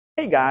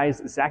Hey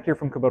guys, Zach here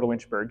from Kubota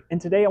Lynchburg,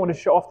 and today I want to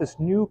show off this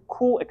new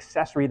cool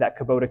accessory that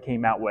Kubota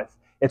came out with.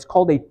 It's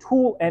called a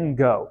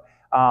Tool-N-Go.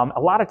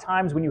 A lot of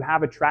times when you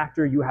have a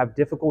tractor, you have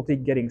difficulty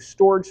getting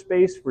storage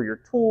space for your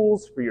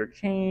tools, for your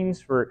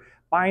chains, for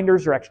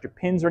binders or extra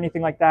pins or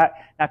anything like that.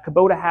 Now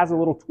Kubota has a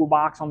little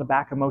toolbox on the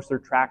back of most of their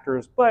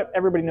tractors, but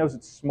everybody knows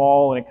it's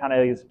small and it kind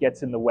of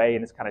gets in the way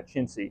and it's kind of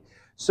chintzy.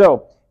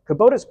 So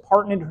Kubota's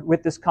partnered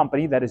with this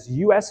company that is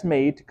US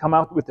made to come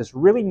out with this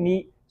really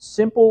neat,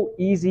 simple,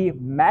 easy,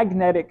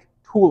 magnetic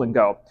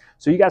Tool-N-Go.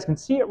 So you guys can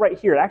see it right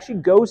here. It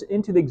actually goes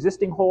into the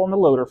existing hole on the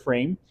loader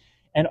frame.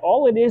 And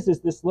all it is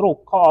this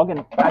little cog,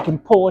 and I can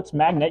pull its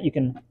magnet. You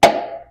can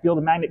feel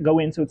the magnet go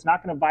in, so it's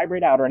not going to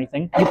vibrate out or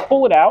anything. You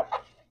pull it out,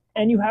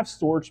 and you have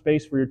storage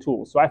space for your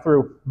tools. So I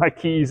threw my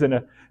keys and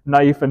a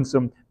knife and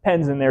some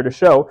pens in there to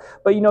show.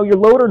 But you know, your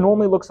loader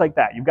normally looks like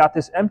that. You've got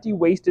this empty,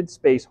 wasted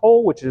space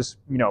hole, which is,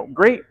 you know,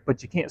 great,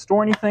 but you can't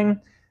store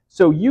anything.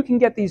 So you can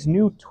get these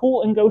new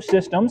Tool-N-Go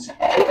systems,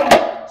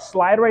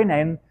 slide right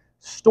in,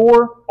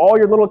 store all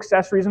your little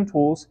accessories and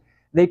tools.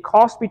 They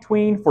cost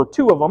between, for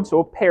two of them, so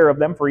a pair of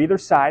them for either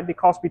side, they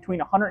cost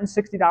between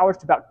 $160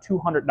 to about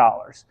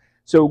 $200.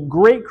 So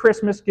great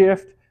Christmas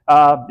gift.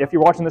 If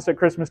you're watching this at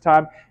Christmas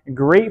time,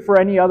 great for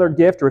any other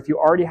gift, or if you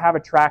already have a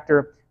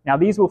tractor. Now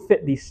these will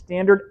fit the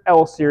standard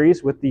L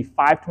series with the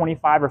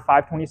 525 or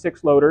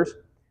 526 loaders.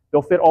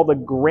 They'll fit all the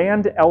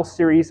Grand L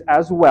series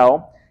as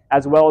well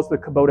as the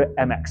Kubota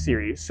MX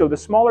series. So the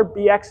smaller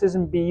BXs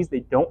and Bs, they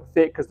don't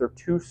fit because they're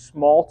too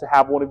small to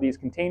have one of these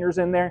containers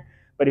in there.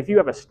 But if you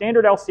have a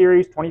standard L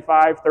series,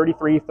 25,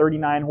 33,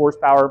 39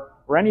 horsepower,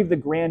 or any of the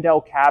Grand L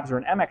cabs or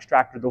an MX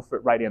tractor, they'll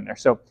fit right in there.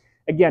 So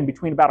again,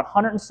 between about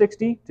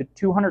 $160 to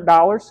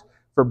 $200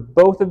 for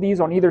both of these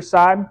on either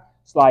side.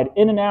 Slide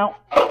in and out,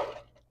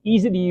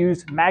 easy to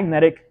use,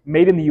 magnetic,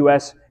 made in the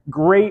US,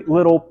 great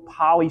little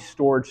poly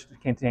storage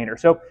container.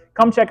 So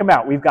come check them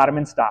out. We've got them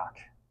in stock.